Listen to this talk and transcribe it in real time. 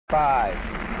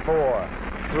5, 4,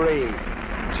 3,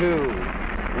 2,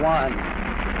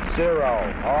 1,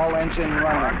 0. All engine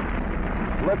running.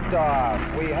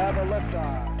 Liftoff. We have a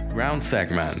liftoff. Ground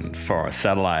segment for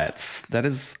satellites. That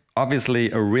is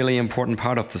obviously a really important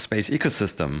part of the space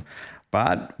ecosystem,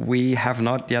 but we have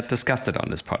not yet discussed it on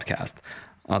this podcast.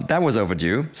 That was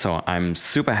overdue, so I'm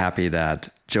super happy that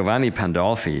Giovanni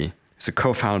Pandolfi is a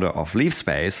co-founder of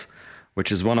LeafSpace,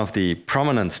 which is one of the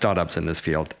prominent startups in this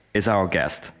field, is our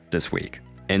guest this week.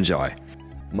 Enjoy.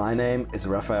 My name is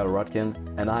Raphael Rodkin,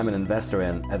 and I'm an investor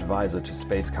and advisor to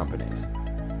space companies.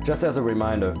 Just as a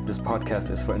reminder, this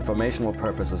podcast is for informational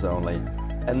purposes only,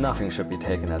 and nothing should be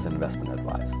taken as investment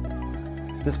advice.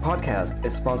 This podcast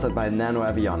is sponsored by Nano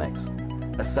Avionics,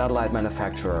 a satellite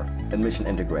manufacturer and mission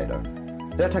integrator.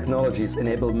 Their technologies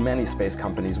enable many space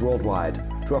companies worldwide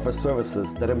to offer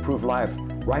services that improve life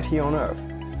right here on Earth,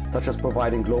 such as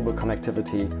providing global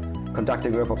connectivity,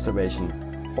 conducting Earth observation,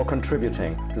 or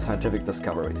contributing to scientific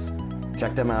discoveries.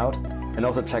 Check them out, and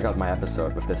also check out my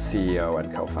episode with the CEO and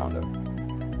co-founder.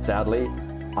 Sadly,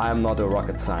 I am not a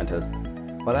rocket scientist,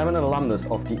 but I'm an alumnus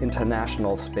of the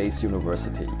International Space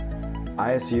University.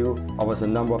 ISU offers a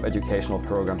number of educational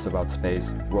programs about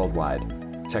space worldwide.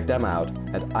 Check them out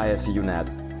at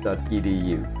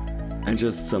isunet.edu. And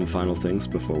just some final things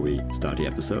before we start the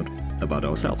episode about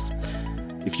ourselves.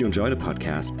 If you enjoy the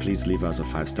podcast, please leave us a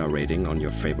 5-star rating on your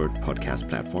favorite podcast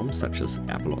platforms such as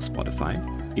Apple or Spotify.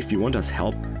 If you want us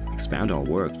help expand our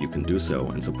work, you can do so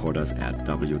and support us at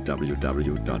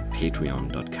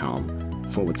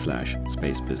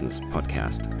www.patreon.com/Space Business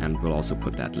Podcast, and we'll also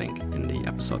put that link in the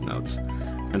episode notes.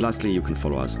 And lastly, you can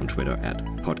follow us on Twitter at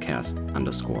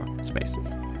podcast_space.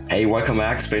 Hey, welcome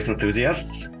back, space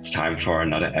enthusiasts. It's time for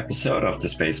another episode of the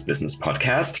Space Business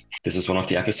Podcast. This is one of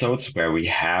the episodes where we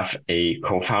have a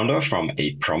co-founder from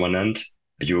a prominent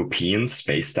European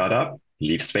space startup,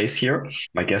 LeafSpace, here.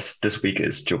 My guest this week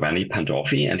is Giovanni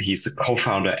Pandolfi, and he's the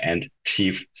co-founder and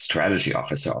chief strategy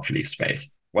officer of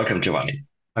LeafSpace. Welcome, Giovanni.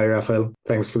 Hi, Raphael.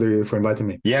 Thanks for inviting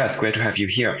me. Yeah, it's great to have you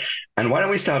here. And why don't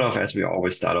we start off, as we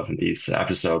always start off in these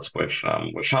episodes, with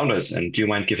founders? And do you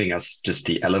mind giving us just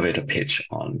the elevator pitch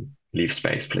on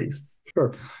LeafSpace, please?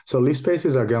 Sure. So LeafSpace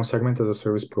is a ground segment as a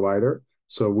service provider.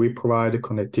 So we provide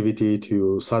connectivity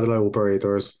to satellite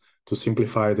operators to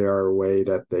simplify their way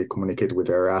that they communicate with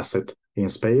their asset in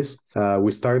space.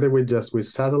 We started with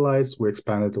satellites. We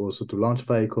expanded also to launch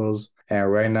vehicles.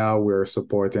 And right now we're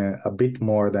supporting a bit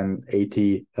more than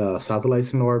 80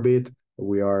 satellites in orbit.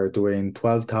 We are doing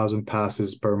 12,000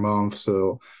 passes per month.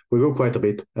 So we grew quite a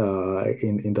bit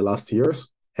in the last years.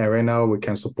 And right now we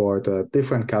can support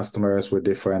different customers with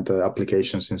different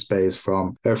applications in space,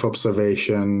 from Earth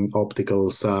observation,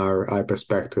 optical, SAR,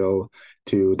 hyperspectral,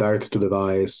 to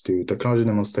direct-to-device, to technology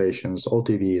demonstrations,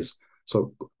 OTVs.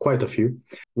 So quite a few.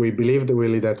 We believe that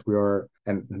we are,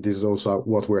 and this is also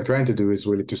what we're trying to do, is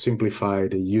really to simplify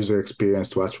the user experience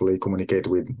to actually communicate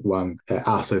with one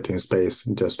asset in space,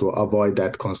 just to avoid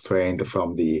that constraint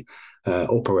from the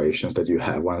operations that you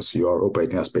have once you are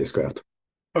operating a spacecraft.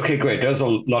 Okay, great. There's a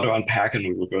lot to unpack, and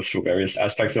we will go through various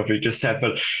aspects of what you just said,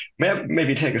 but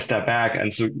maybe take a step back.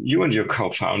 And so you and your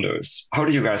co-founders, how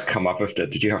did you guys come up with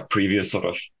that? Did you have previous sort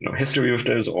of history with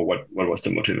this, or what was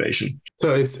the motivation?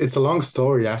 So it's a long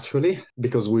story, actually,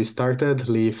 because we started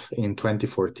Leaf in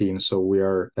 2014. So we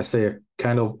are, let's say, a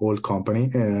kind of old company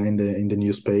in the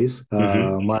new space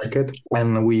market.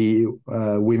 And we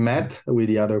met with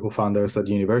the other co-founders at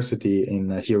university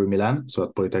here in Milan, so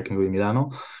at Politecnico di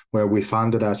Milano, where we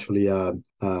founded actually a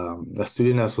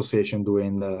student association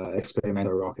doing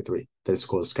experimental rocketry that's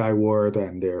called Skyward,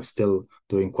 and they're still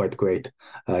doing quite great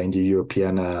in the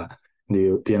European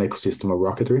ecosystem of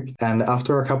rocketry. And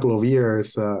after a couple of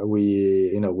years,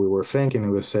 we were thinking,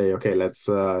 we would say, okay, let's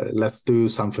do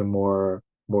something more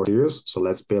serious. So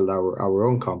let's build our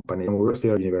own company. And we were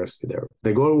still at university there.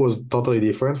 The goal was totally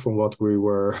different from what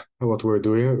we're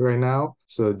doing right now.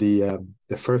 So the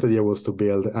first idea was to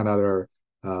build another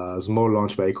small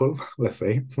launch vehicle, let's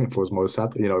say, for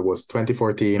SmallSat. It was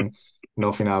 2014,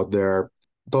 nothing out there,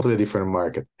 totally different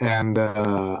market. And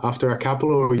after a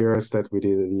couple of years that we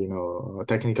did,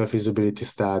 technical feasibility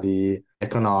study,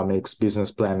 economics,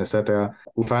 business plan, etc.,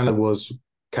 we found it was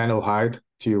kind of hard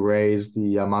to raise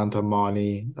the amount of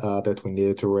money that we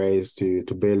needed to raise to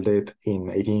build it in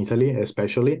Italy,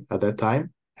 especially at that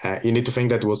time. You need to think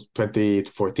that it was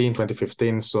 2014,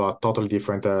 2015, so a totally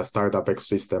different startup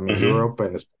ecosystem in Europe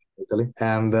and Italy.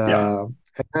 And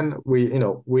and we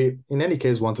in any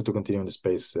case wanted to continue in the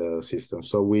space system.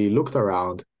 So we looked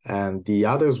around, and the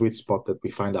other sweet spot that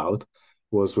we found out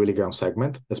was really ground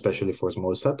segment, especially for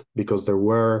SmallSat, because there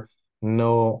were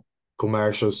no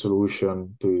commercial solution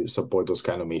to support those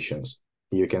kind of missions.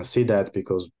 You can see that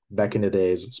because back in the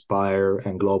days, Spire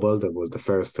and Global, that was the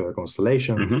first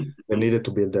constellation, they needed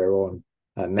to build their own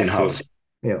network, in-house,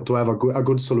 to have a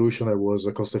good solution that was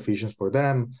cost efficient for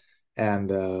them,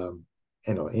 and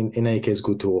in any case,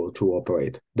 good to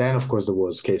operate. Then, of course, there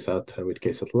was KSAT with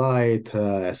KSAT Lite,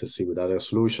 SSC with other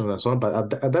solutions, and so on. But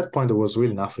at that point, there was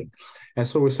really nothing, and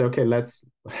so we say, okay, let's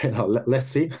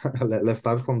see, let's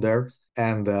start from there.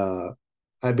 And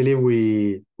I believe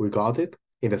we got it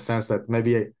in the sense that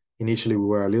maybe initially we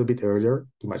were a little bit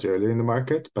too much earlier in the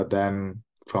market, but then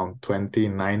from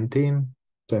 2019,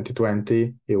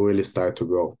 2020, it really started to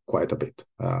grow quite a bit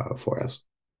for us.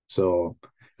 So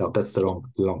that's the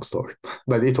long story,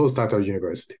 but it all started at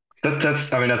university.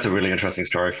 That's a really interesting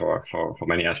story for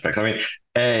many aspects. I mean,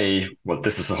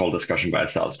 this is a whole discussion by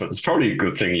itself, but it's probably a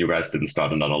good thing you guys didn't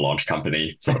start another launch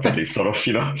company, at least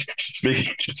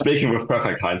speaking with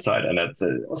perfect hindsight. And that's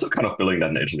also kind of building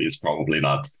that in Italy is probably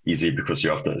not easy because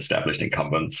you have the established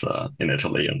incumbents in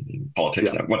Italy and in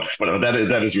politics. Yeah. Whatever,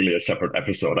 that is really a separate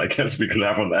episode, I guess we could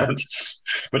have on that.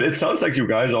 But it sounds like you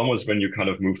guys almost, when you kind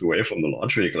of moved away from the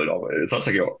launch vehicle, it sounds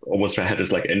like you almost had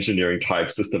this like engineering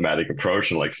type systematic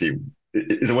approach and like see,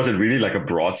 was it really like a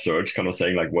broad search kind of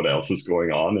saying like what else is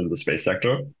going on in the space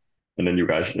sector? And then you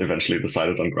guys eventually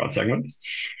decided on ground segment?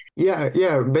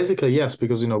 Yeah, basically, yes,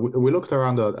 because, we looked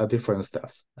around at different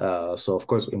stuff. So, of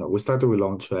course, we started with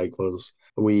launch vehicles.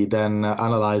 We then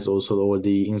analyzed also all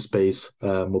the in-space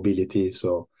mobility.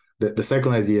 So the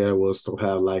second idea was to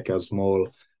have like a small...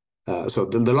 so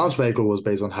the launch vehicle was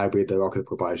based on hybrid rocket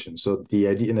propulsion. So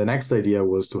the next idea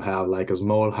was to have like a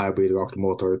small hybrid rocket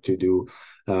motor to do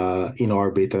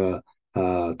in-orbit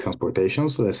transportation,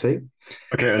 so let's say.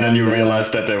 Okay, and then you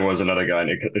realized that there was another guy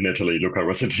in Italy, Luca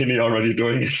Rossettini, already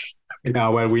doing it. Yeah,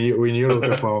 well, we knew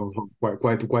Luca for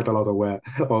quite a lot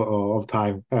of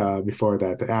time before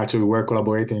that. Actually, we were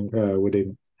collaborating with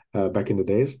him back in the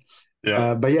days.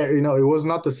 Yeah. But yeah, it was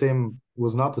not the same.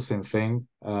 Was not the same thing.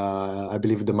 I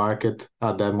believe the market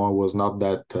at that moment was not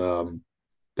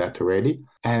that ready.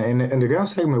 And the ground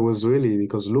segment was really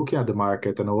because looking at the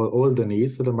market and all the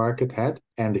needs that the market had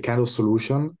and the kind of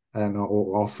solution and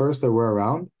offers that were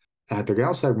around at the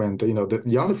ground segment,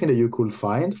 the only thing that you could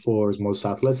find for small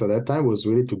satellites at that time was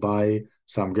really to buy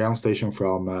some ground station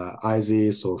from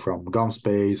ISIS or from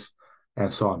GomSpace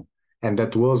and so on. And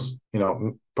that was,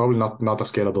 probably not a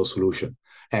scalable solution.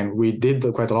 And we did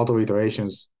quite a lot of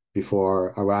iterations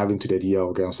before arriving to the idea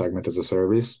of ground segment as a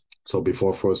service. So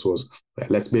before first was,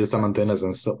 let's build some antennas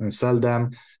and sell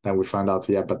them. Then we found out,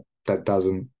 but that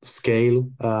doesn't scale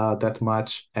that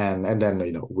much. And then,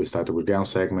 we started with ground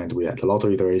segment. We had a lot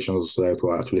of iterations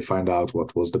to actually find out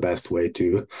what was the best way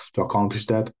to accomplish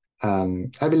that.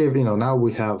 I believe, now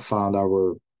we have found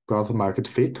our product market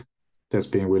fit. That's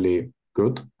been really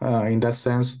good in that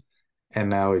sense. And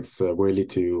now it's really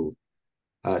to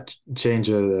change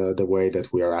the way that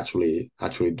we are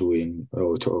actually doing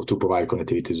to provide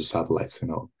connectivity to satellites.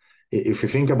 If you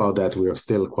think about that, we are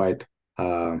still quite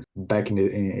back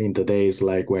in the days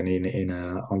like when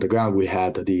on the ground we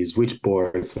had these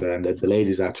switchboards and the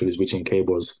ladies actually switching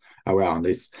cables around.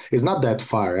 It's not that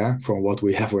far from what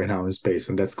we have right now in space,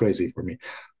 and that's crazy for me.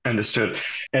 Understood.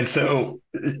 And so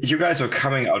you guys are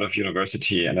coming out of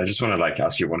university, and I just want to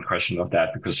ask you one question of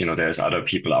that, because there's other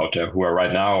people out there who are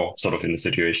right now sort of in the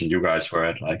situation you guys were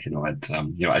at.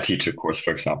 I teach a course, for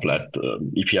example, at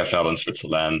EPFL in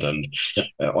Switzerland, and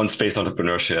on space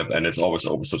entrepreneurship, and it's always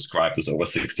oversubscribed. There's over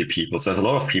 60 people, so there's a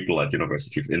lot of people at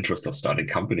university with interest of starting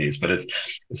companies. But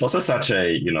it's also such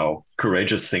a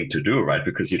courageous thing to do, right?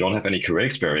 Because you don't have any career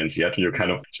experience yet, and you're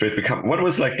kind of straight become. What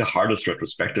was the hardest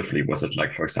retrospectively? Was it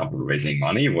for example, raising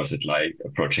money? Was it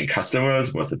approaching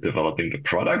customers? Was it developing the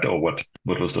product? Or what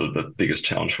was the biggest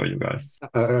challenge for you guys?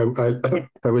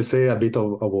 I would say a bit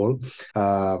of all.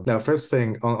 Now, first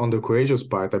thing on the courageous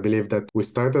part, I believe that we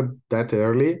started that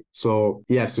early. So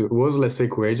yes, it was, let's say,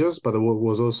 courageous, but it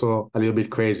was also a little bit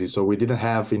crazy. So we didn't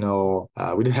have, we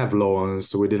didn't have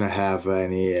loans. We didn't have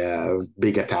any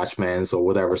big attachments or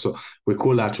whatever. So we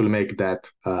could actually make that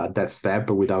step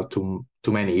without too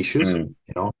many issues.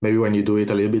 Maybe when you do it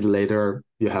a little bit later,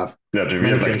 you have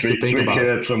many things to think about. 3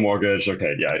 kids, a mortgage.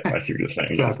 Okay, yeah, I see what you're saying.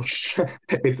 Exactly.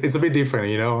 It's a bit different,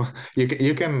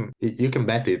 You can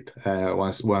bet it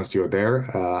once you're there.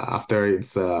 After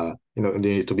it's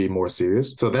they need to be more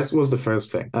serious. So that was the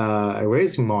first thing.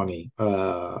 Raising money.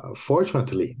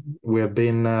 Fortunately, we have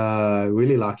been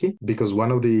really lucky because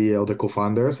one of the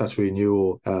co-founders actually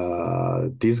knew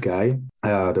this guy.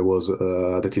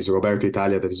 That is Roberto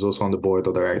Italia, that is also on the board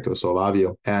of directors of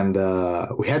Avio. And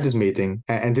we had this meeting,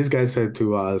 and this guy said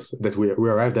to us that we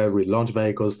arrived there with launch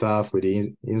vehicle stuff, with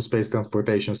the in-space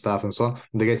transportation stuff and so on.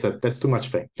 And the guy said, that's too much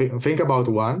thing. Think about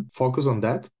one, focus on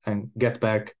that, and get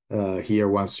back here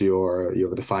once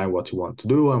you've defined what you want to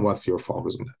do and once you're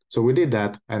focused on that. So we did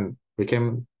that, and we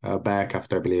came back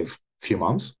after, I believe, few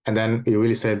months, and then he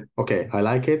really said, okay, I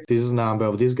like it, this is the number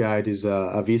of this guy, this is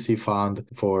a VC fund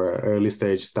for early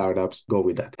stage startups, go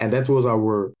with that. And that was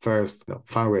our first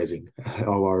fundraising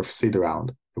of our seed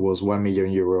round. It was 1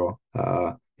 million euro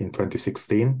in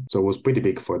 2016, so it was pretty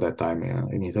big for that time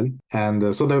in Italy.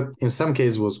 And so that in some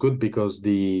cases was good because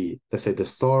the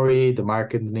story, the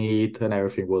market need, and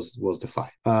everything was defined.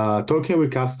 Talking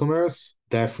with customers,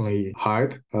 definitely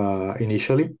hard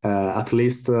initially. At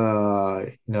least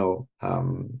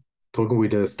talking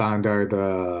with the standard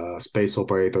space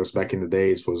operators back in the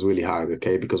days was really hard,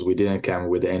 okay, because we didn't come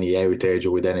with any heritage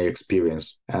or with any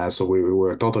experience. So we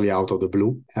were totally out of the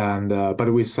blue. And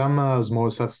but with some small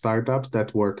such startups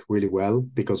that worked really well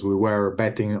because we were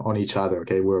betting on each other,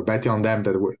 okay? We were betting on them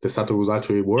that the startup was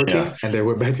actually working, and they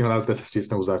were betting on us that the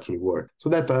system was actually working. So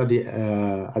that at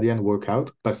the end worked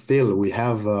out. But still, we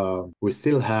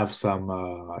still have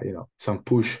some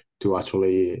push to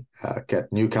actually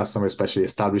get new customers, especially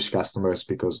established customers,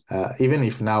 because even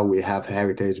if now we have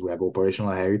heritage, we have operational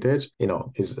heritage,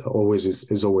 is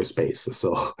always space.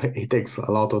 So it takes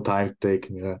a lot of time to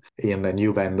take in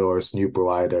new vendors, new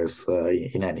providers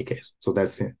in any case. So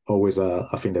that's always a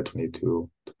thing that we need to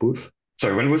push.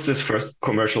 So when was this first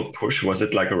commercial push? Was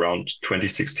it like around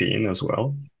 2016 as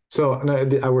well? So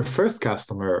our first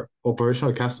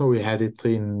operational customer, we had it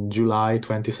in July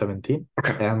 2017.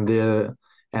 Okay.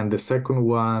 And the second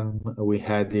one, we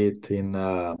had it in,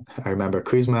 I remember,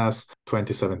 Christmas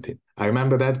 2017. I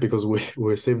remember that because we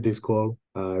received this call.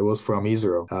 It was from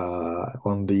Israel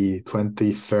on the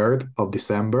 23rd of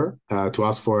December to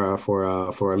ask for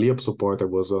a LEOP support that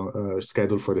was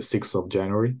scheduled for the 6th of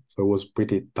January. So it was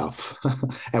pretty tough.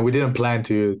 And we didn't plan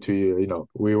to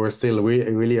we were still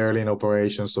really early in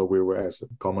operation. So we were, as a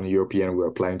common European, we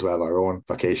were planning to have our own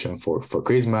vacation for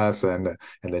Christmas and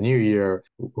the New Year.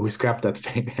 We scrapped that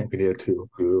thing and we needed to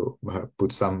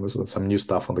put some new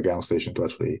stuff on the ground station to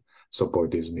actually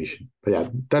support this mission. But yeah,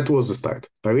 that was the start.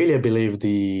 But really, I believe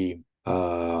the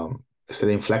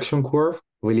inflection curve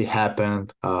really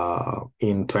happened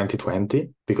in 2020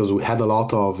 because we had a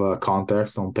lot of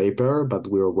contracts on paper, but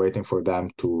we were waiting for them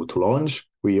to launch.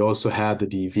 We also had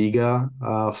the Vega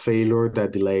failure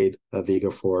that delayed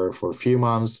Vega for a few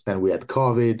months. Then we had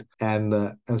COVID.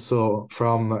 And so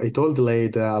it all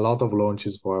delayed a lot of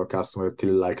launches for our customers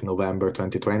till like November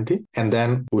 2020. And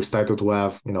then we started to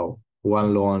have,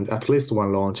 at least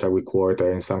one launch every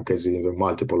quarter, in some cases even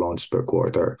multiple launches per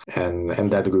quarter, and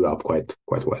that grew up quite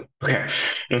well. Okay,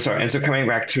 sorry. And so coming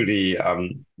back to the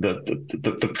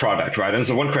product, right? And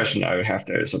so one question I have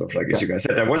there is sort of like, as you guys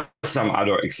said, there was some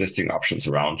other existing options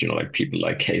around, like people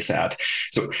like KSAT.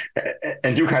 So,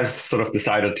 and you guys sort of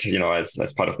decided,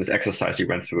 as part of this exercise you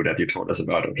went through that you told us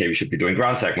about, okay, we should be doing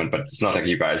ground segment, but it's not like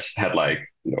you guys had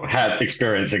had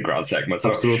experience in ground segment.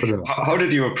 So absolutely. How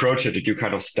did you approach it? Did you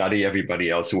kind of study everybody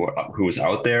else who was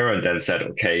out there and then said,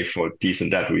 okay, for these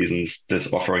and that reasons,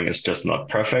 this offering is just not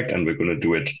perfect and we're going to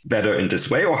do it better in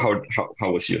this way? Or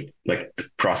how was your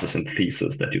process and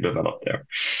thesis that you developed there?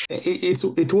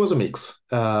 It was a mix.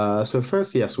 So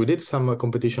first, yes, we did some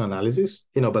competition analysis,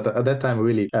 but at that time,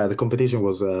 really, the competition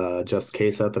was just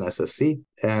KSAT and SSC.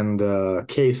 And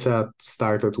KSAT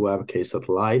started to have KSAT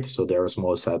Lite, so they're a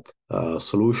small set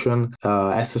solution.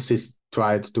 SSC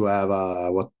tried to have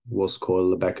what was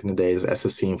called back in the days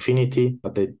SSC Infinity,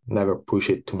 but they never push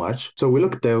it too much. So we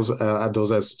looked at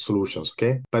those as solutions,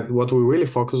 okay? But what we really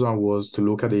focused on was to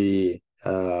look at the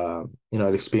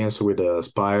experience with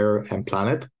Spire and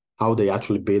Planet, how they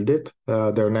actually build it,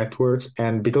 their networks.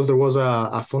 And because there was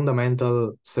a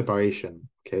fundamental separation,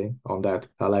 okay, on that.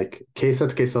 Like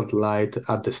KSAT Lite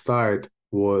at the start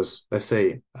was, let's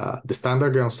say, the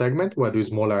standard ground segment where there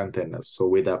smaller antennas. So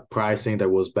with a pricing that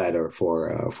was better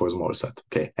for small set.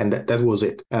 Okay. And that was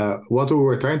it. What we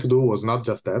were trying to do was not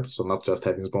just that. So not just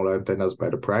having smaller antennas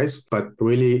better price, but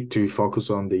really to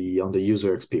focus on the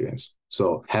user experience.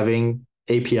 So having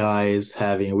APIs,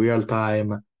 having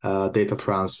real-time data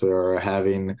transfer,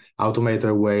 having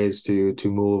automated ways to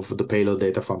move the payload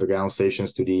data from the ground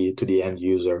stations to the end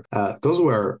user. Those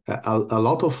were a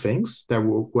lot of things that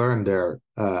weren't there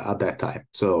at that time.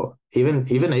 So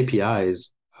even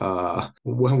APIs.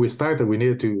 When we started, we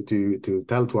needed to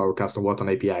tell to our customer what an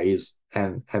API is,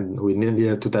 and we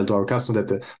needed to tell to our customer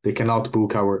that they cannot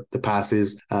book the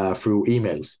passes through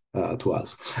emails to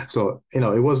us. So it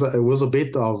was a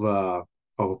bit of a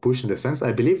push in the sense.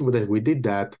 I believe that we did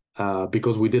that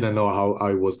because we didn't know how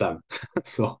it was done.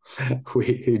 So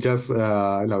we just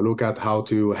look at how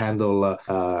to handle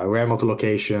remote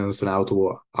locations and how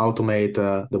to automate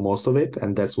the most of it,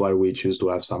 and that's why we choose to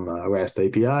have some REST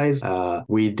APIs.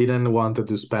 We didn't want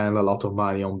to spend a lot of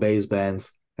money on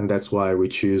basebands, and that's why we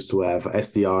choose to have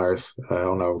SDRs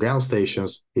on our ground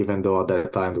stations, even though at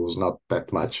that time there was not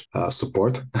that much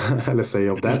support, let's say,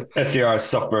 of that. SDR,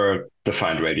 software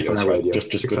defined radios, right? Radio.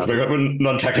 Just Exactly. because we're a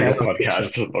non-technical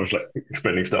podcast, I was like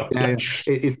explaining stuff. Yeah.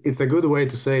 It's a good way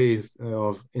to say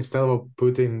instead of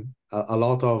putting a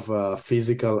lot of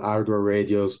physical hardware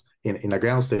radios in a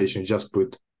ground station, just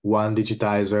put one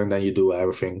digitizer and then you do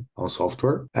everything on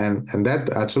software, and that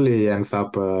actually ends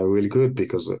up really good,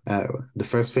 because the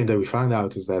first thing that we found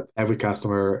out is that every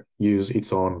customer use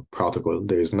its own protocol.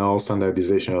 There is no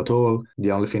standardization at all.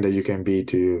 The only thing that you can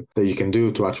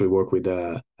do to actually work with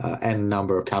n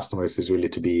number of customers is really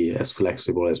to be as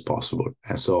flexible as possible,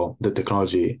 and so the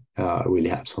technology really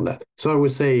helps on that. So I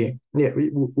would say, yeah,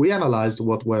 we analyzed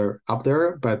what were up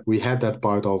there, but we had that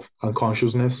part of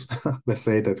unconsciousness, let's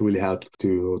say, that really helped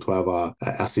to have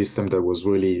a system that was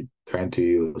really trying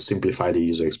to simplify the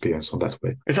user experience on that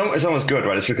way. It's almost good,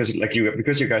 right? It's because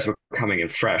you guys were coming in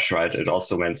fresh, right? It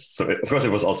also meant, of course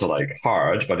it was also like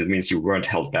hard, but it means you weren't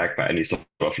held back by any sort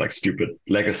of like stupid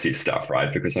legacy stuff,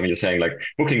 right? Because you're saying like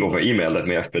booking over email, that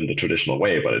may have been the traditional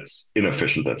way, but it's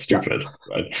inefficient and stupid,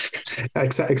 right?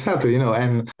 Exactly,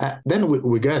 and then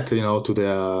we get to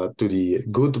the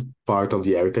good part of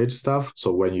the heritage stuff.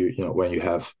 So when you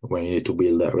need to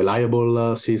build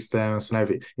reliable systems and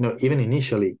everything, even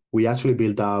initially we actually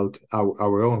built out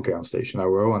our own ground station,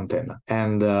 our own antenna,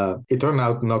 and it turned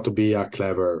out not to be a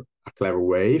clever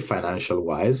way, financial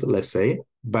wise, let's say.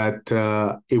 But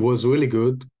it was really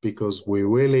good because we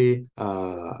really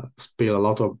spill a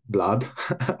lot of blood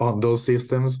on those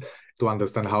systems to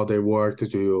understand how they work,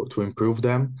 to improve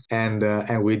them, and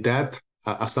with that,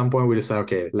 at some point we decided,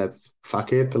 okay, let's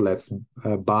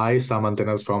buy some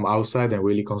antennas from outside and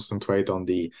really concentrate on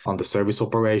the service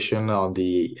operation, on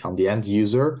the end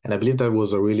user, and I believe that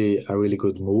was a really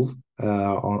good move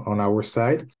on our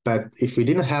side. But if we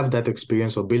didn't have that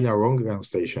experience of building our own ground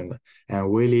station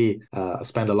and really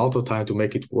spend a lot of time to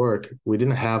make it work, we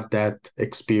didn't have that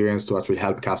experience to actually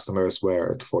help customers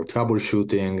for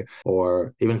troubleshooting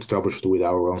or even to troubleshoot with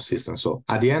our own system. So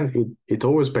at the end, it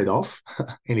always paid off.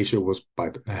 Initially, it was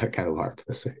kind of hard,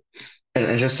 let's say.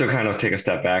 And just to kind of take a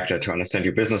step back there to understand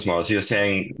your business model, so you're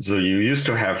saying, so you used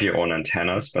to have your own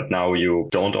antennas, but now you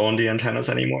don't own the antennas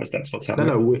anymore? Is that what's happening?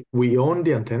 No, we own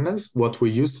the antennas. What we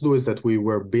used to do is that we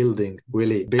were building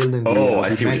I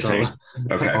see what you're saying.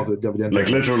 Okay. of the antennas. Like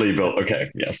literally built. Okay,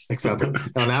 yes. Exactly.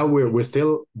 Now we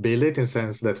still build it in the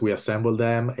sense that we assemble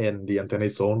them and the antenna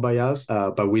is owned by us,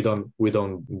 but we don't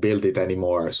build it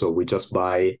anymore. So we just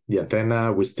buy the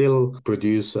antenna. We still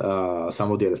produce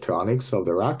some of the electronics of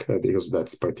the rack because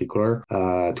that's particular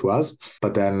to us.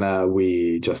 But then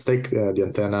we just take the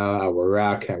antenna, our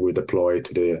rack, and we deploy it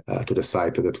to the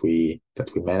site that we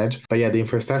manage. But yeah, the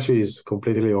infrastructure is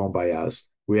completely owned by us.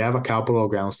 We have a couple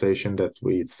of ground stations that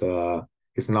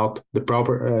it's not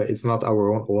it's not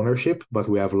our own ownership, but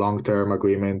we have long-term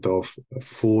agreement of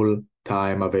full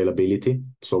time availability,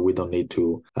 so we don't need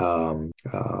to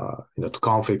to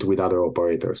conflict with other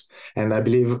operators. And I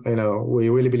believe we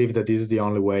really believe that this is the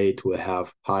only way to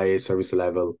have high service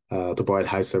level, to provide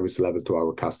high service level to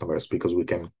our customers, because we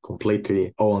can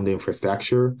completely own the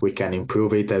infrastructure. We can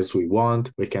improve it as we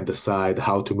want. We can decide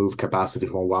how to move capacity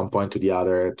from one point to the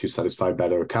other to satisfy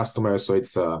better customers. So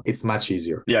it's much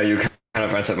easier. Yeah, you kind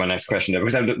of answered my next question there,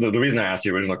 because the reason I asked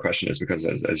the original question is because,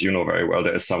 as you know very well,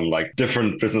 there is some like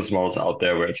different business models out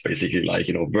there where it's basically like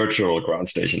virtual ground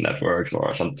station networks,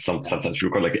 or sometimes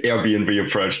people call it like Airbnb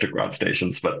approach to ground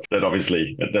stations. But that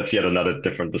obviously that's yet another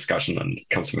different discussion and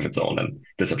comes with its own and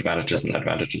disadvantages and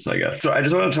advantages, I guess. So I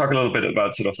just want to talk a little bit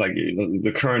about sort of like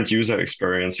the current user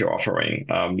experience you're offering.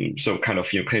 So kind of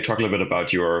can you talk a little bit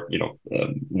about your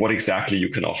what exactly you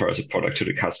can offer as a product to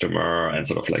the customer, and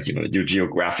sort of like your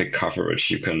geographic coverage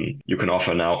you can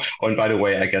offer now. Oh, and by the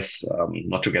way, I guess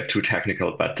not to get too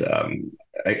technical, but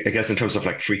I guess in terms of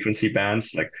like frequency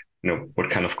bands, like what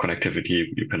kind of connectivity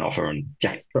you can offer, and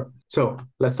yeah. Sure. So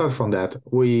let's start from that.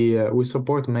 We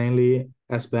support mainly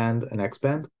S band and X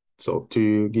band. So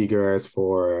 2 gigahertz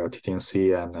for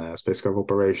TT&C and spacecraft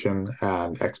operation,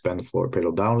 and X-band for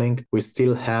payload downlink. We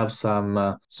still have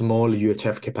some small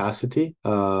UHF capacity.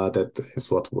 That is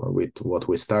what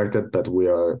we started, but we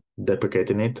are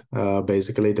deprecating it.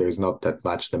 Basically, there is not that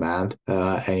much demand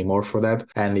anymore for that,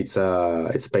 and it's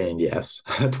a pain in the ass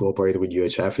to operate with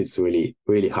UHF. It's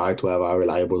really hard to have a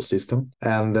reliable system,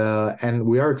 and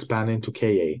we are expanding to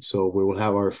Ka. So we will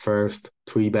have our first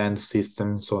 3-band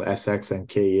system, so SX and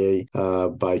Ka,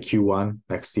 by Q1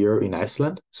 next year in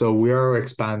Iceland. So we are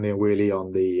expanding really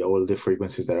on all the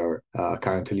frequencies that are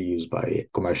currently used by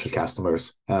commercial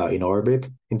customers in orbit.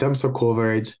 In terms of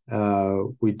coverage,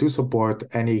 we do support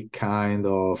any kind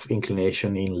of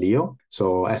inclination in LEO.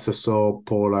 So SSO,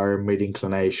 polar,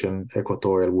 mid-inclination,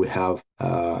 equatorial, we have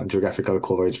geographical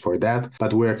coverage for that,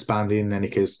 but we're expanding in any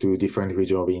case to different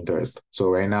regions of interest. So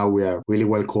right now we are really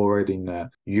well covered in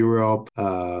Europe,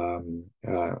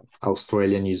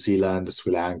 Australia, New Zealand,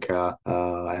 Sri Lanka,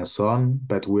 and so on.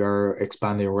 But we are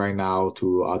expanding right now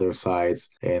to other sites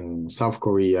in South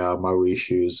Korea,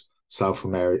 Mauritius, South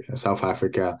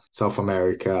Africa, South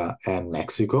America, and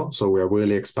Mexico. So we are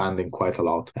really expanding quite a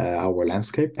lot our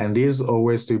landscape. And this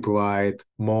always to provide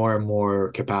more and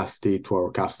more capacity to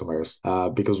our customers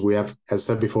because we have, as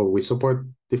I said before, we support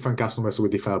different customers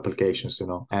with different applications,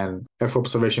 and Earth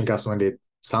observation customer need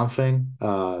something,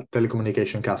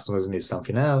 telecommunication customers need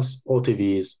something else,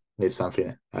 OTVs need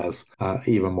something else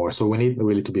even more. So we need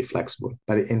really to be flexible.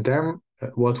 But in terms,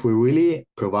 what we really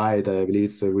provide, I believe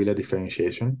it's a real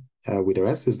differentiation with the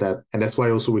rest is that, and that's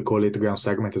why also we call it ground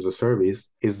segment as a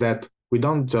service, is that we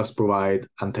don't just provide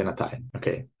antenna time.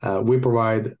 Okay, we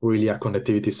provide really a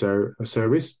connectivity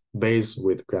service based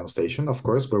with ground station, of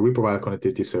course, but we provide a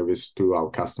connectivity service to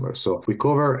our customers. So we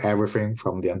cover everything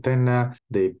from the antenna,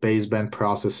 the baseband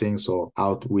processing, so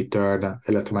how we turn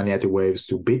electromagnetic waves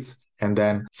to bits, and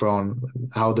then from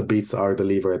how the bits are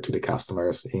delivered to the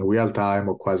customers in real time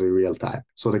or quasi real time.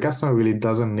 So the customer really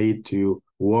doesn't need to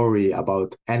worry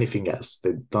about anything else.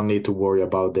 They don't need to worry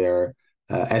about their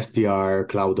SDR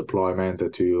cloud deployment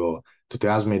to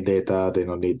transmit data. They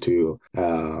don't need to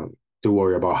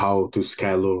worry about how to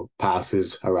schedule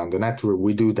passes around the network.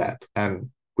 We do that, and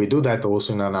we do that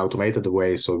also in an automated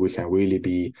way, so we can really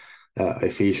be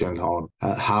efficient on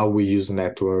how we use the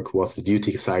network, what's the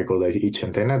duty cycle of each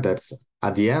antenna. That's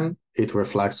at the end, it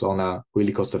reflects on a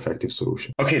really cost-effective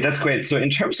solution. Okay, that's great. So in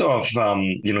terms of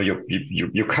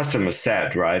your customer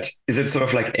set, right? Is it sort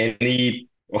of like any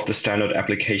of the standard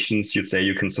applications you'd say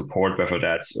you can support, whether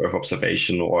that's Earth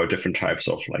observation or different types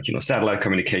of satellite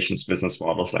communications business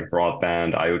models like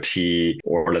broadband, IoT,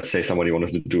 or let's say somebody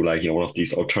wanted to do one of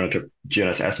these alternative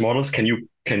GNSS models? Can you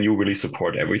really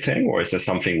support everything, or is there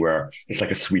something where it's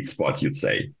like a sweet spot, you'd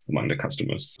say, among the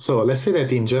customers? So let's say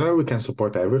that in general we can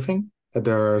support everything.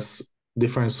 There's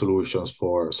different solutions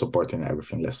for supporting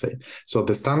everything, let's say. So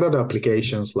the standard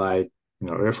applications like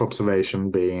Earth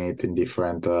observation, being it in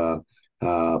different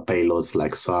payloads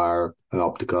like SAR,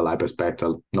 optical,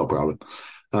 hyperspectral, no problem.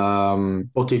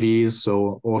 OTVs,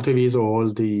 so OTVs are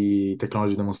all the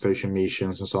technology demonstration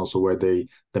missions and so on. So where the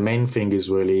main thing is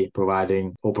really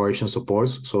providing operation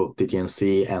supports, so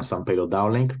TT&C and some payload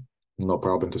downlink, no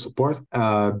problem to support.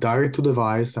 Direct to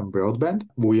device and broadband,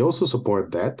 we also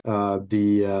support that.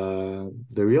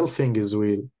 The real thing is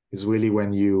really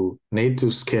when you need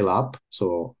to scale up.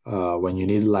 So when you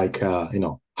need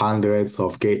hundreds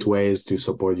of gateways to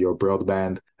support your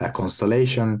broadband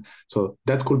constellation. So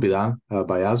that could be done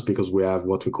by us because we have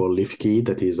what we call LiftKey,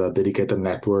 that is a dedicated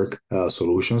network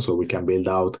solution. So we can build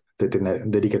out the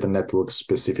dedicated network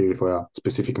specifically for a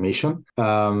specific mission.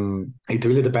 It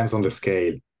really depends on the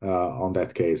scale. On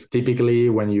that case, typically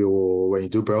when you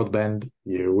do broadband,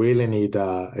 you really need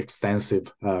an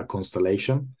extensive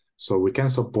constellation. So we can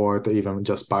support even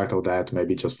just part of that,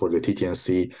 maybe just for the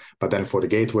TT&C, but then for the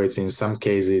gateways, in some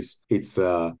cases, it's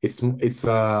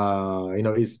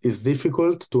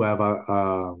difficult to have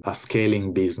a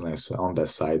scaling business on that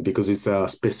side because it's a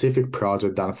specific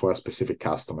project done for a specific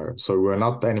customer. So we're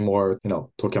not anymore,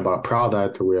 talking about a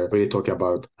product. We're really talking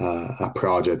about a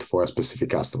project for a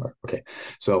specific customer. Okay,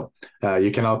 so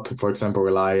you cannot, for example,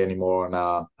 rely anymore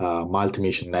on a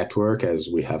multi-mission network as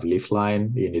we have Liftline.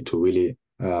 You need to really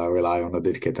rely on a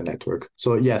dedicated network.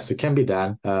 So yes, it can be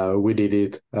done. We did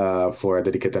it for a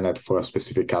dedicated net for a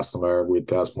specific customer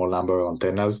with a small number of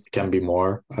antennas. It can be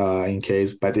more in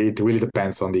case, but it really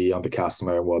depends on the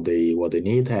customer, what they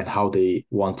need and how they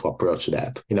want to approach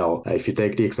that. If you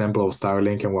take the example of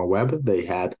Starlink and OneWeb, they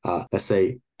had let's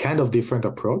say kind of different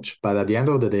approach, but at the end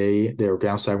of the day, their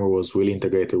ground segment was really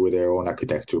integrated with their own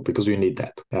architecture because you need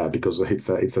that because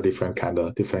it's a different kind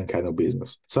of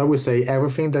business. So I would say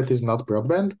everything that is not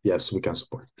broadband, yes, we can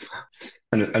support.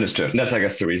 Understood. And that's, I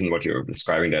guess, the reason what you're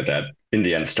describing that in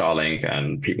the end, Starlink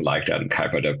and people like that and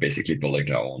Kuiper, they're basically building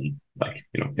their own,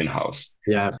 in-house.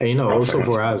 Yeah. And, also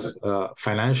for us,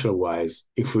 financial wise,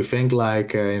 if we think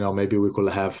maybe we could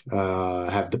have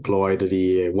deployed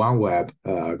the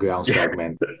OneWeb ground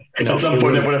segment. At some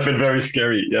point, that would have been very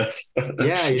scary. Yes.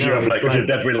 Yeah. If you're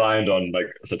that reliant on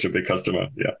such a big customer.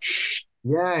 Yeah.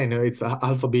 Yeah, it's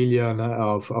 $500 million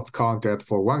of contract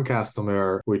for one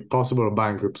customer with possible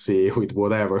bankruptcy, with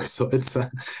whatever. So it's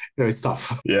it's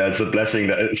tough. Yeah, it's a blessing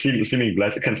that seeming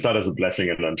blessing can start as a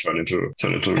blessing and then turn into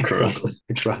a curse.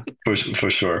 Exactly. For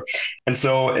sure. And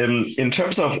so in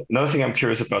terms of another thing I'm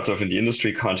curious about, sort of in the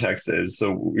industry context, is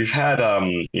so we've had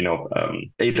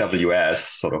AWS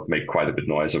sort of make quite a bit of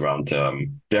noise around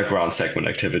their ground segment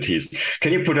activities.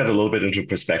 Can you put that a little bit into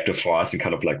perspective for us and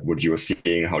kind of what you're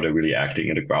seeing, how they're really acting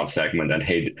in the ground segment, and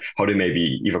how they may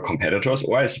be either competitors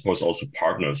or I suppose also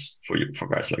partners for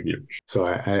guys like you? So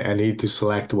I need to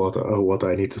select what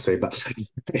I need to say, but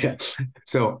yeah.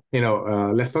 So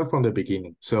let's start from the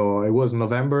beginning. So it was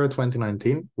November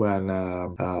 2019 when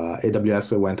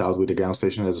AWS went out with the ground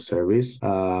station as a service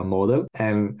model,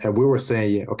 and we were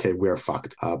saying, okay, we are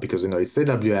fucked because it's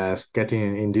AWS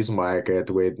getting in this market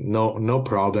with no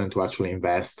problem to actually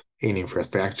invest in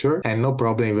infrastructure and no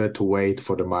problem even to wait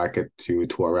for the market to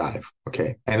arrive.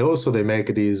 Okay. And also they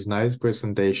make this nice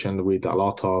presentation with a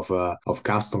lot of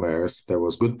customers. There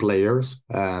was good players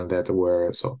and that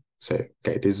were say,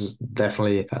 okay, this is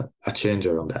definitely a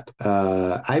changer on that.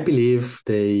 I believe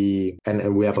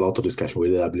and we have a lot of discussion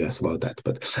with AWS about that,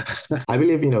 but I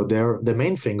believe, the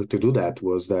main thing to do that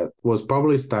was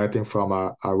probably starting from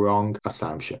a wrong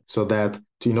assumption. So that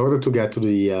in order to get to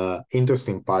the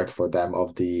interesting part for them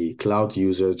of the cloud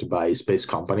usage by space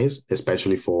companies,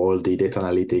 especially for all the data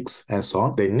analytics and so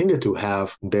on, they needed to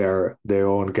have their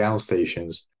own ground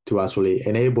stations to actually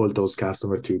enable those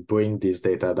customers to bring this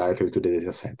data directly to the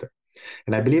data center.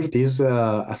 And I believe this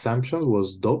assumption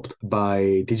was adopted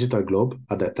by Digital Globe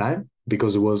at that time,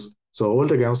 because so all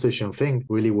the ground station thing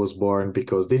really was born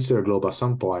because Digital Globe at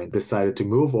some point decided to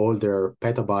move all their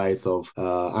petabytes of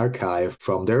archive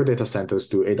from their data centers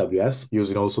to AWS,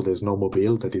 using also the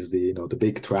Snowmobile, that is the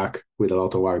big truck with a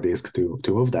lot of hard disk to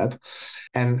move that.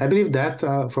 And I believe that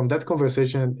from that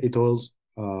conversation, it all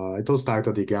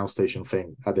started the ground station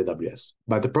thing at AWS.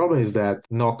 But the problem is that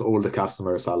not all the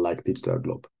customers are like Digital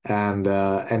Globe. And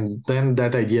then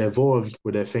that idea evolved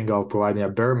with a thing of providing a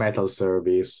bare metal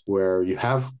service where you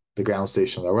have the ground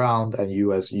station around and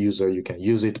you as user, you can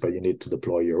use it, but you need to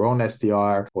deploy your own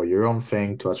SDR or your own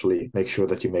thing to actually make sure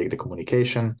that you make the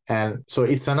communication. And so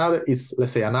it's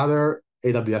let's say another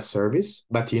AWS service,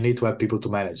 but you need to have people to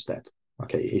manage that.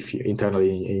 Okay. If you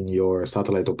internally in your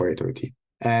satellite operator team.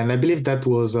 And I believe that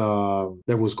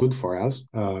was good for us,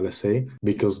 let's say,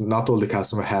 because not all the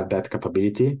customers have that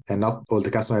capability and not all the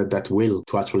customers have that will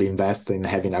to actually invest in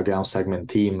having a ground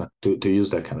segment team to use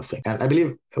that kind of thing. And I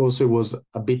believe also it was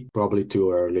a bit probably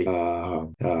too early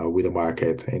with the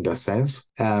market in that sense.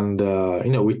 And,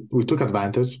 we took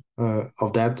advantage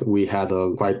of that. We had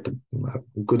a quite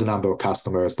good number of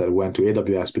customers that went to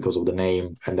AWS because of the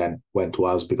name and then went to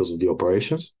us because of the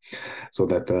operations. So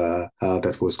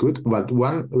that was good. But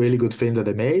one really good thing that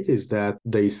they made is that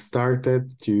they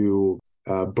started to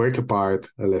break apart,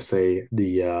 let's say,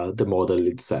 the model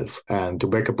itself, and to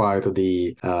break apart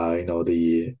the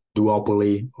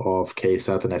duopoly of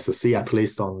KSAT and SSC, at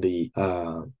least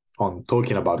on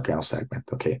talking about ground segment.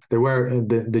 Okay, they were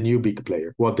the new big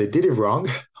player. What they did it wrong,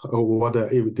 or what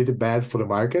it did it bad for the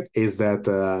market, is that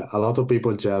a lot of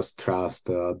people just trust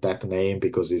that name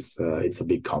because it's a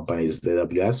big company, it's the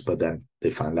AWS, but then they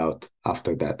find out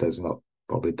after that it's not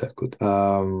probably that good.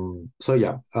 So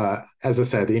yeah, as I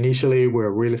said, initially we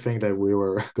were really thinking that we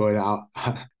were going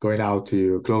out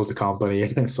to close the company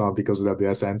and so on because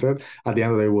AWS entered. At the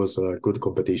end of the day, it was a good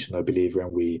competition, I believe,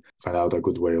 and we found out a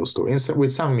good way also.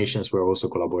 With some missions, we're also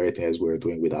collaborating as we're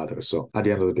doing with others. So at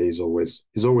the end of the day, it's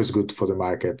always good for the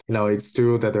market. It's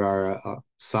true that there are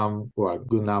a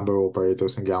good number of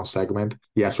operators in ground segment.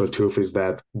 The actual truth is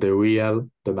that the real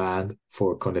demand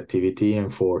for connectivity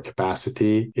and for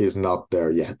capacity is not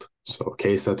there yet. So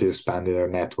KSAT is expanding their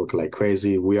network like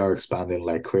crazy. We are expanding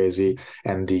like crazy,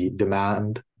 and the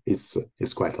demand is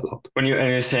quite a lot. When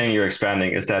you're saying you're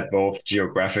expanding, is that both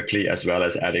geographically as well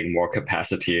as adding more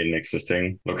capacity in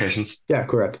existing locations? Yeah,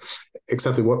 correct.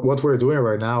 Exactly. What we're doing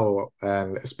right now,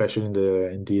 and especially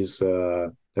in these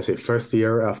let's say, first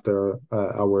year after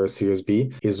our Series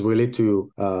B is really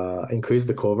to increase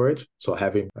the coverage. So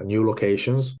having new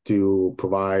locations to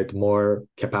provide more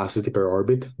capacity per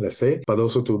orbit, let's say, but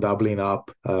also to doubling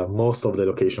up most of the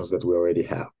locations that we already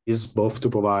have. Is both to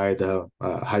provide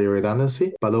higher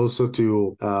redundancy, but also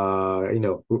to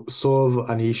solve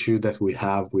an issue that we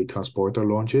have with transporter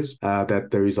launches, that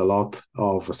there is a lot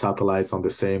of satellites on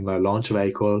the same launch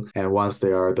vehicle, and once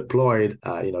they are deployed,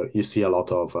 you see a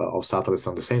lot of satellites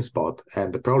on the same spot.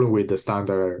 And the problem with the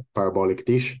standard parabolic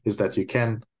dish is that you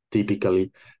can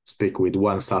typically speak with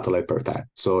one satellite per time.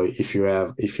 So if you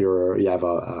have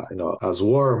a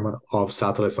swarm of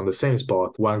satellites on the same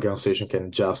spot, one ground station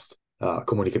can just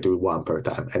communicate with one per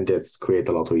time, and that's create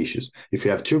a lot of issues. If you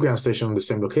have two ground stations on the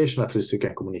same location, at least you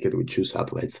can communicate with two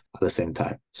satellites at the same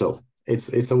time. So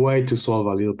it's a way to solve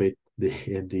a little bit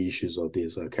the issues of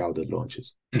these crowded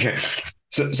launches. Okay.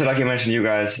 So like you mentioned, you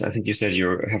guys, I think you said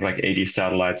you have like 80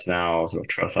 satellites now, so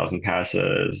 12,000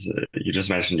 passes. You just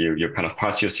mentioned you're kind of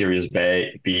past your Series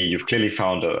B. You've clearly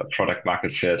found a product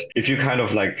market fit. If you kind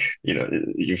of like,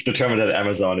 you've determined that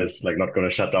Amazon is like not going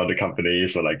to shut down the company,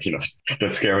 so like,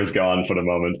 that scare is gone for the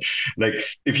moment. Like,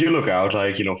 if you look out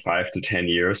like, 5 to 10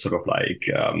 years, sort of like,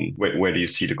 where do you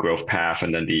see the growth path,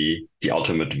 and then the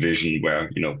ultimate vision where,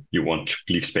 you want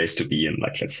Leaf Space to be in,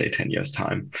 like, let's say 10 years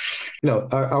time?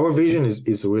 Our vision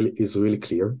is really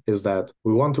clear, is that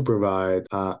we want to provide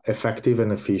effective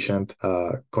and efficient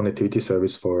connectivity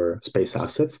service for space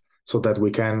assets, so that we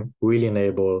can really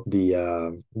enable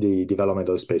the development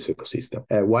of the space ecosystem.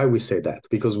 Why we say that?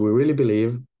 Because we really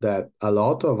believe that a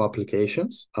lot of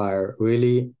applications are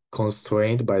really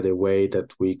constrained by the way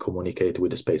that we communicate with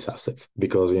the space assets,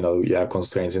 because you have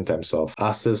constraints in terms of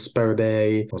access per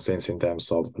day, constraints in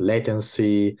terms of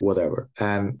latency, whatever.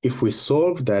 And if we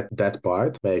solve that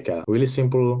part, make a really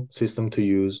simple system to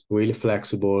use, really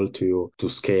flexible to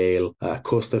scale,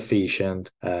 cost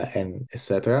efficient, and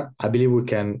etc., I believe we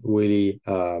can really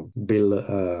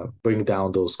bring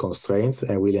down those constraints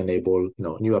and really enable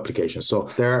new applications. So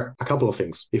there are a couple of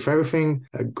things. If everything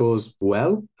goes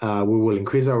well, we will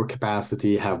increase our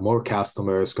capacity, have more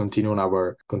customers, continue on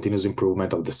our continuous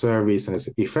improvement of the service. And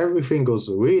if everything goes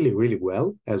really, really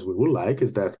well, as we would like,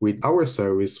 is that with our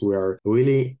service, we are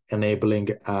really enabling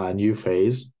a new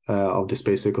phase of the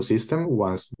space ecosystem,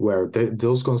 where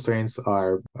those constraints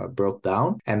are brought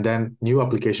down, and then new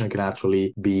application can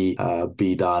actually be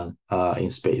done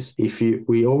in space.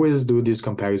 We always do this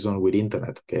comparison with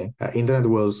internet. Okay, internet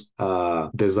was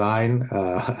designed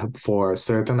for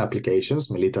certain applications,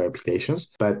 military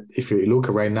applications, but if you look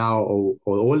right now,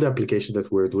 all the applications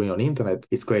that we're doing on internet,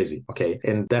 it's crazy. Okay,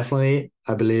 and definitely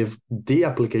I believe the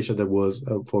application that was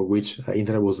for which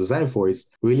internet was designed for is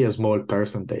really a small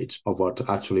percentage of what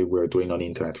actually we're doing on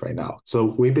internet right now.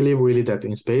 So we believe really that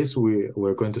in space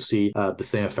we're going to see the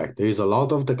same effect. There is a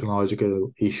lot of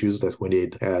technological issues that we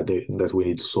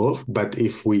need to solve, but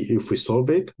if we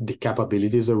solve it, the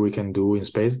capabilities that we can do in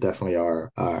space definitely are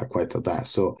quite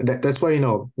advanced. So that's why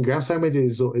ground segment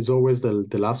is always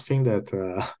the last thing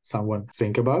that someone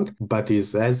think about, but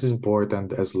is as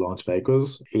important as launch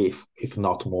vehicles, if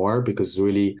not more, because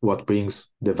really what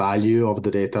brings the value of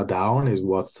the data down is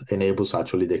what enables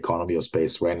actually the economy of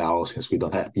space right now, since we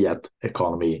don't have yet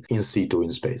economy in situ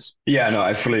in space. Yeah, no,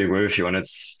 I fully agree with you. And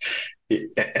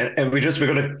we're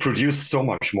going to produce so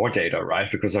much more data,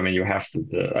 right? Because you have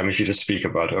if you just speak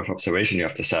about Earth observation, you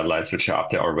have the satellites which are up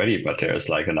there already, but there's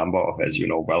like a number of, as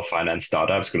well-financed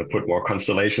startups going to put more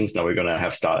constellations. Now we're going to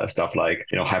have stuff like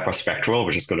hyperspectral,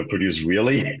 which is going to produce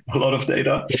really a lot of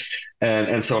data.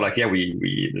 And so like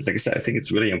I said, I think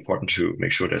it's really important to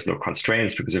make sure there's no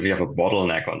constraints, because if you have a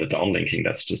bottleneck on the downlinking,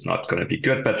 that's just not going to be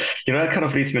good. But that kind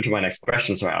of leads me into my next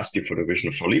question. So I asked you for the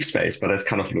vision for Leaf Space, but let's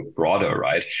kind of look broader,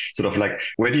 right? Sort of like,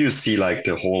 where do you see like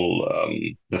the whole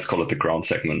let's call it the ground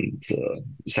segment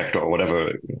sector, or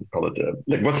whatever you call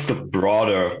it, what's the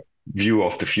broader view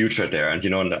of the future there?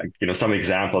 And some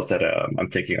examples that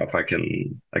I'm thinking of I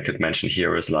could mention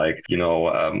here is like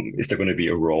is there going to be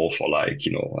a role for like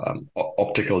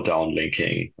optical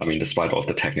downlinking? Despite all of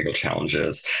the technical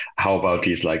challenges, how about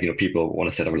these like people want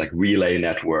to set up like relay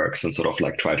networks and sort of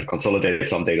like try to consolidate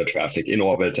some data traffic in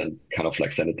orbit and kind of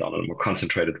like send it down in a more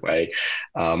concentrated way?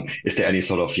 Is there any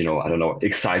sort of I don't know,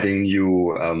 exciting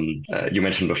new you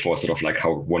mentioned before sort of like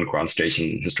how one ground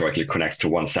station historically connects to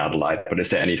one satellite, but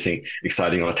is there anything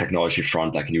exciting on the technology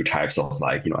front, like new types of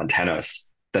like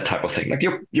antennas, that type of thing, like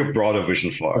your broader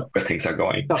vision for where things are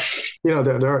going? There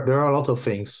are a lot of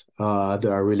things that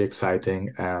are really exciting,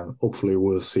 and hopefully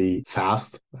we'll see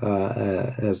fast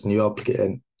as new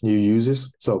application. new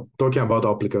uses. So talking about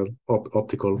optical,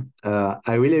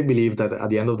 I really believe that at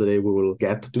the end of the day, we will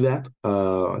get to that.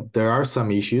 There are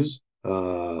some issues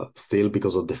still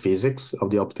because of the physics of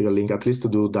the optical link, at least to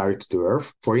do direct to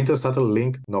Earth. For intersatellite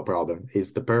link, no problem.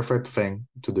 It's the perfect thing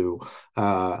to do.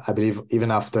 I believe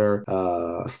even after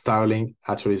Starlink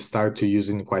actually start to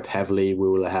using quite heavily, we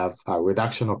will have a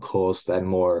reduction of cost and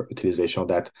more utilization of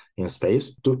that in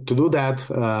space. To do that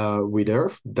with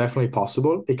Earth, definitely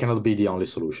possible. It cannot be the only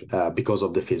solution because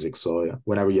of the physics. So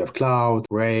whenever you have cloud,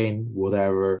 rain,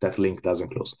 whatever, that link doesn't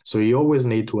close. So you always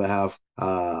need to have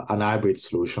an hybrid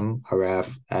solution,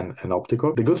 RF and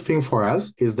optical. The good thing for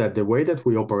us is that the way that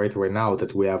we operate right now,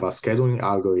 that we have a scheduling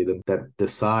algorithm that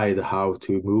decide how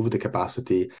to move the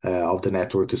capacity of the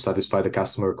network to satisfy the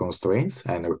customer constraints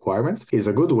and requirements, is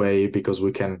a good way because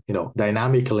we can,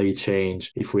 dynamically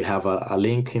change. If we have a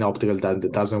link in optical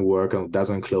that doesn't work and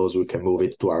doesn't close, we can move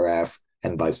it to RF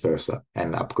and vice versa,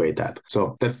 and upgrade that.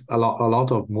 So that's a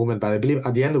lot of movement, but I believe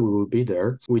at the end we will be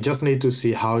there. We just need to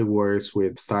see how it works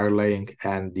with Starlink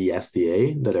and the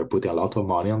SDA that are putting a lot of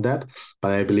money on that.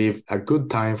 But I believe a good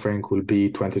time frame will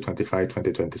be 2025,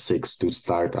 2026 to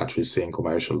start actually seeing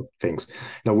commercial things.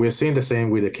 Now we're seeing the same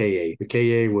with the KA. The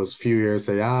KA was a few years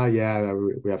say,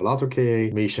 we have a lot of KA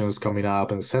missions coming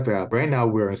up and etc. Right now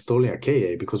we're installing a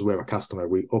KA because we have a customer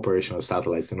with operational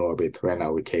satellites in orbit right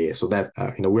now with KA. So that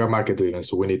we are market driven.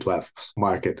 So we need to have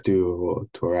market to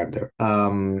arrive there.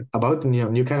 About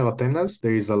new kind of antennas,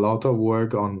 there is a lot of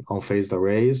work on phased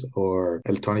arrays or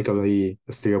electronically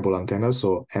steerable antennas.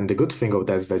 So, and the good thing of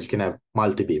that is that you can have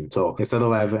multi-beam. So instead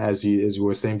of have, as you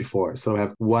were saying before, instead of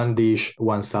have one dish,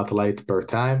 one satellite per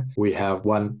time, we have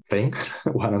one thing,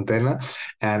 one antenna,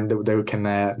 and they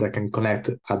can connect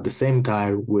at the same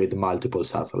time with multiple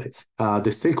satellites.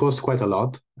 They still cost quite a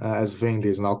lot. As I think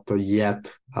there's not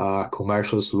yet a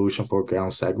commercial solution for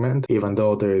ground segment, even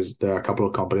though there are a couple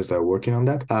of companies that are working on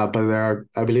that. But there are,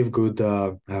 I believe, good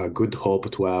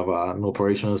hope to have an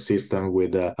operational system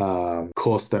with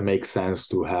cost that makes sense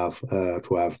to have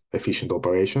efficient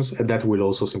operations, and that will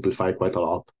also simplify quite a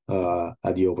lot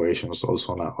at the operations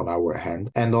also on our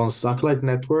hand. And on satellite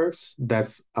networks,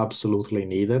 that's absolutely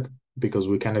needed because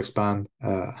we can expand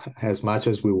as much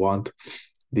as we want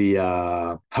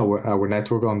our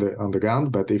network on the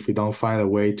ground, but if we don't find a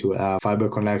way to have fiber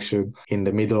connection in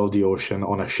the middle of the ocean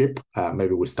on a ship,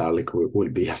 maybe with Starlink will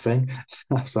be a thing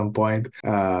at some point.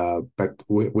 But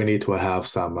we need to have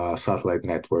some satellite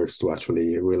networks to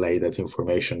actually relay that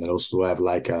information, and also to have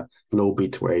like a low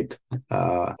bit rate,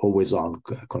 always on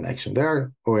connection. There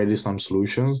are already some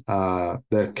solutions.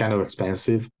 They're kind of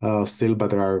expensive still, but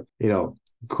there are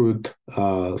good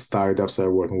startups that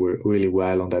are working really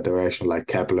well on that direction, like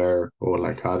Kepler or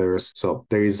like others. So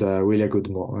there is really a good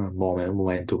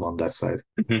momentum on that side.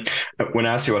 Mm-hmm. When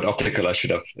I asked you about optical, I should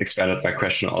have expanded my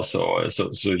question also. So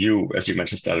you, as you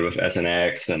mentioned, started with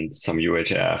SNX and some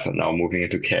UHF and now moving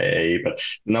into KA, but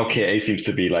now KA seems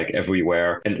to be like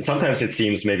everywhere. And sometimes it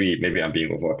seems, maybe I'm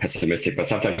being over pessimistic, but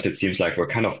sometimes it seems like we're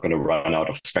kind of going to run out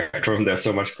of spectrum. There's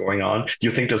so much going on. Do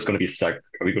you think there's going to be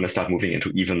are we going to start moving into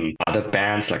even other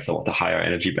bands, like some of the higher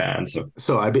energy bands?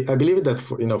 So I believe that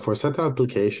for certain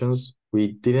applications,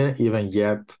 we didn't even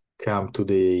yet come to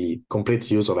the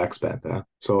complete use of X-band.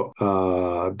 So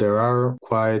there are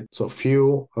quite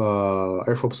few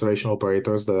Earth observation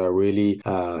operators that are really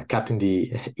cutting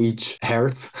each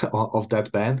hertz of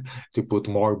that band to put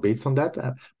more bits on that,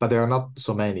 but there are not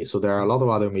so many. So there are a lot of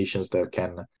other missions that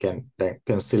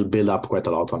can still build up quite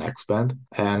a lot on X-band.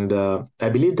 And I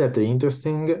believe that the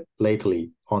interesting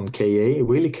lately on KA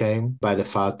really came by the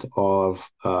fact of,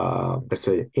 let's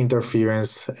say,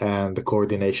 interference and the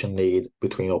coordination need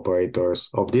between operators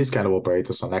of these kind of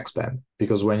operators on X-band.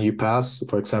 Because when you pass,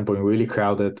 for example, in really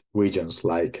crowded regions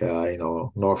like,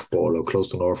 North Pole or close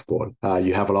to North Pole,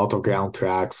 you have a lot of ground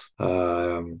tracks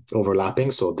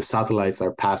overlapping. So the satellites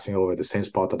are passing over the same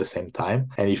spot at the same time.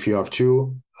 And if you have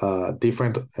two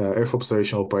different Earth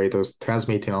observation operators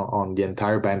transmitting on the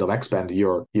entire band of X-band,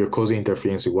 you're causing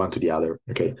interference with one to the other.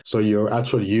 Okay, so your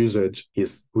actual usage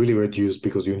is really reduced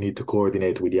because you need to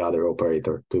coordinate with the other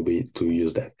operator to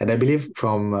use that. And I believe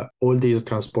from all these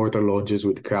transporter launches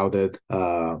with crowded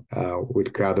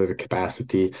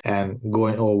capacity and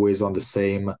going always on the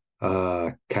same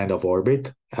kind of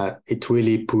orbit, it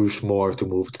really pushed more to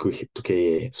move to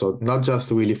KA. So not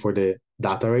just really for the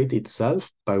data rate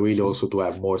itself, but really also to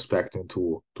have more spectrum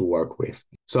to work with.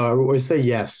 So I would say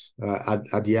yes,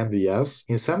 at the end, yes.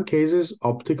 In some cases,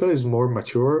 optical is more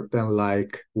mature than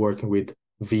like working with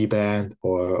V-band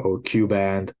or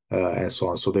Q-band and so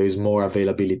on. So there is more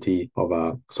availability of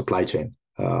a supply chain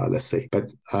let's say. But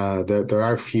there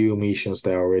are few missions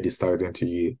that are already starting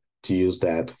to use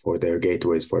that for their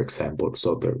gateways, for example.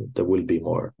 So there will be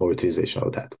more utilization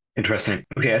of that. Interesting.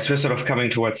 Okay, as we're sort of coming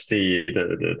towards the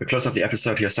close of the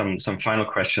episode here, some final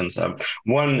questions.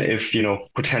 One, if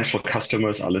potential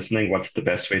customers are listening, what's the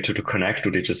best way to connect?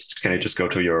 Can they just go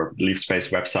to your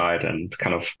LeafSpace website and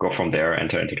kind of go from there,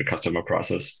 enter into the customer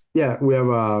process? Yeah, we have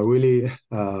a really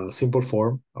simple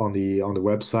form on the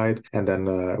website, and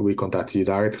then we contact you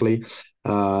directly.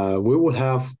 We will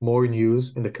have more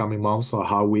news in the coming months on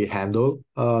how we handle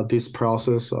this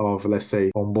process of, let's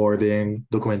say, onboarding,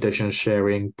 documentation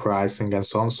sharing, pricing, and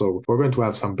so on. So we're going to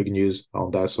have some big news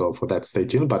on that. So for that, stay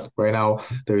tuned. But right now,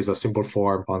 there is a simple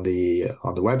form on the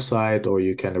website, or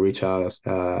you can reach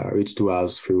to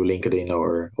us through LinkedIn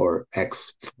or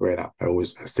X right now. I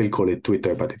still call it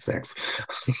Twitter, but it's X.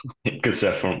 Good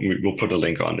stuff. We'll put a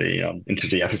link on into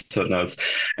the episode notes.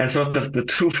 And so the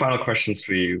two final questions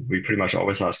we pretty much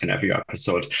always ask in every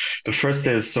episode. The first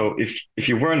is, so if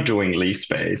you weren't doing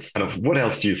LeafSpace, kind of what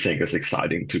else do you think is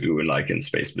exciting to do in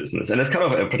space business? And it's kind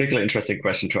of a particularly interesting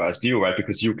question to ask you, right?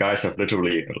 Because you guys have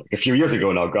literally a few years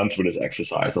ago now gone through this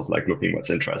exercise of looking what's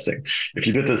interesting. If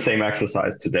you did the same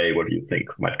exercise today, what do you think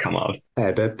might come out?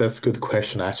 That's a good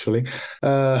question, actually.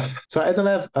 So I don't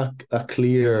have a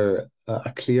clear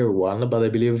one, but I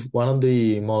believe one of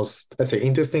the most, let's say,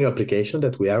 interesting application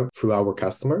that we have through our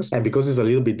customers, and because it's a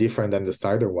little bit different than the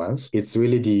starter ones, it's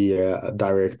really the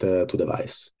direct to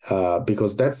device,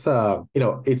 because that's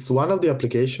it's one of the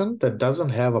application that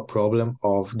doesn't have a problem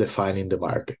of defining the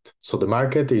market. So the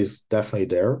market is definitely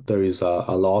there. There is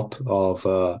a lot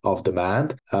of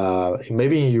demand.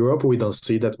 Maybe in Europe we don't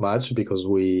see that much because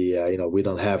we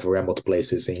don't have remote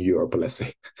places in Europe, let's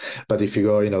say. But if you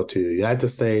go to United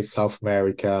States, South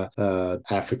America,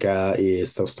 Africa,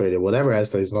 East, Australia, whatever else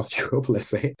that is not Europe, let's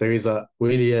say, there is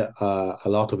really a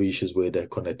lot of issues with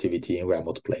connectivity in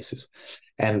remote places.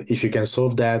 And if you can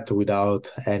solve that without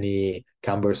any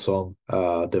cumbersome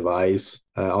device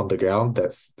on the ground,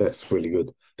 that's really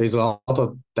good. There's a lot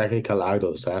of technical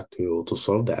hurdles to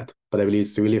solve that. But I believe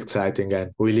it's really exciting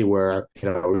and really where,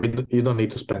 you don't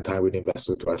need to spend time with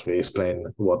investors to actually explain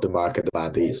what the market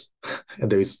demand is. And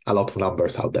there is a lot of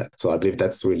numbers out there. So I believe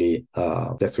that's really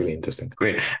interesting.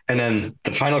 Great. And then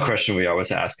the final question we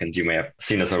always ask, and you may have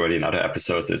seen this already in other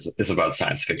episodes, is about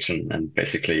science fiction and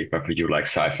basically whether you like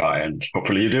sci-fi, and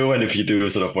hopefully you do. And if you do,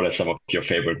 sort of what are some of your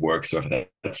favorite works, whether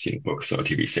that's books or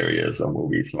TV series or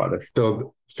movies or others?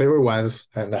 So favorite ones,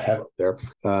 and I have there,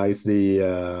 is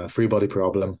the Free Body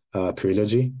Problem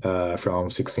trilogy from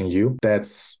 16U.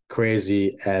 That's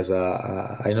crazy as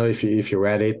I know if you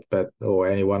read it, or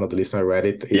any one of the listeners read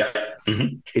it,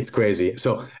 it's crazy.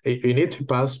 So you need to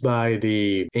pass by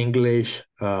the English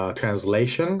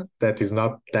translation that is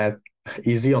not that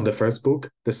easy on the first book.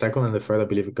 The second and the third, I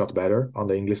believe, it got better on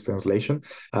the English translation.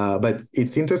 But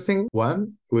it's interesting,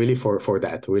 one, really for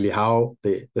that, really how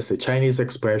let's say Chinese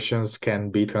expressions can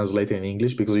be translated in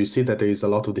English, because you see that there is a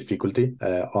lot of difficulty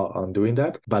on doing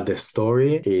that. But the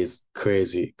story is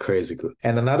crazy good.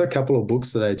 And another couple of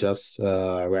books that I just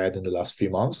read in the last few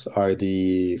months are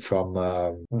from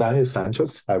Daniel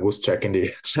Sanchez. I was checking the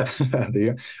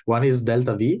one is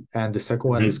Delta V, and the second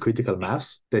one is Critical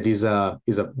Mass. That is a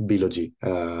biology,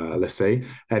 let's say,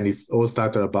 and it's all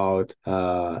started about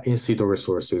in situ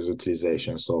resources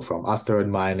utilization. So from asteroid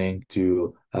mining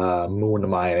to moon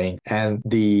mining, and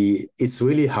it's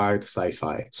really hard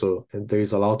sci-fi. So there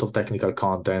is a lot of technical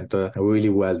content, really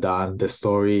well done. The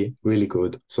story really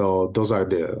good. So those are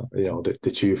the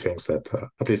two things that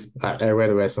at least I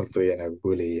read recently, and I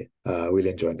really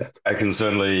enjoyed that. I can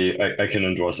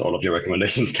endorse all of your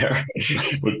recommendations there.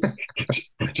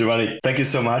 Giovanni, thank you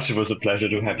so much. It was a pleasure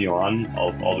to have you on.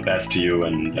 All the best to you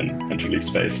and to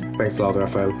LeafSpace. Thanks a lot,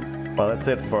 Rafael. Well, that's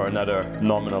it for another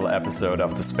nominal episode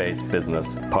of the Space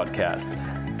Business Podcast.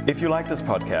 If you like this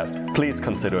podcast, please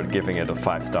consider giving it a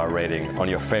 5-star rating on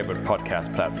your favorite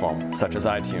podcast platform, such as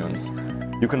iTunes.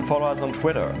 You can follow us on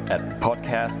Twitter at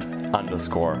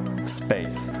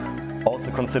podcast_space.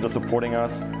 Also consider supporting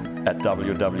us at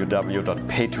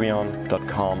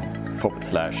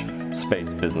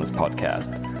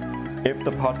www.patreon.com/spacebusinesspodcast. If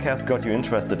the podcast got you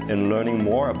interested in learning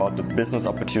more about the business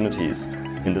opportunities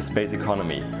in the space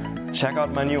economy, check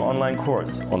out my new online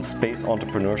course on space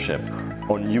entrepreneurship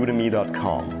on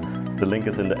udemy.com. The link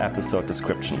is in the episode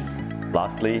description.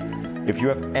 Lastly, if you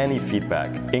have any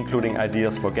feedback, including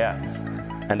ideas for guests,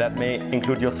 and that may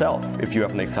include yourself if you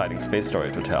have an exciting space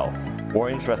story to tell, or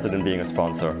interested in being a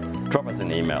sponsor, drop us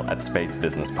an email at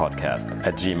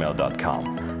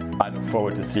spacebusinesspodcast@gmail.com. I look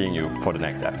forward to seeing you for the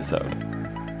next episode.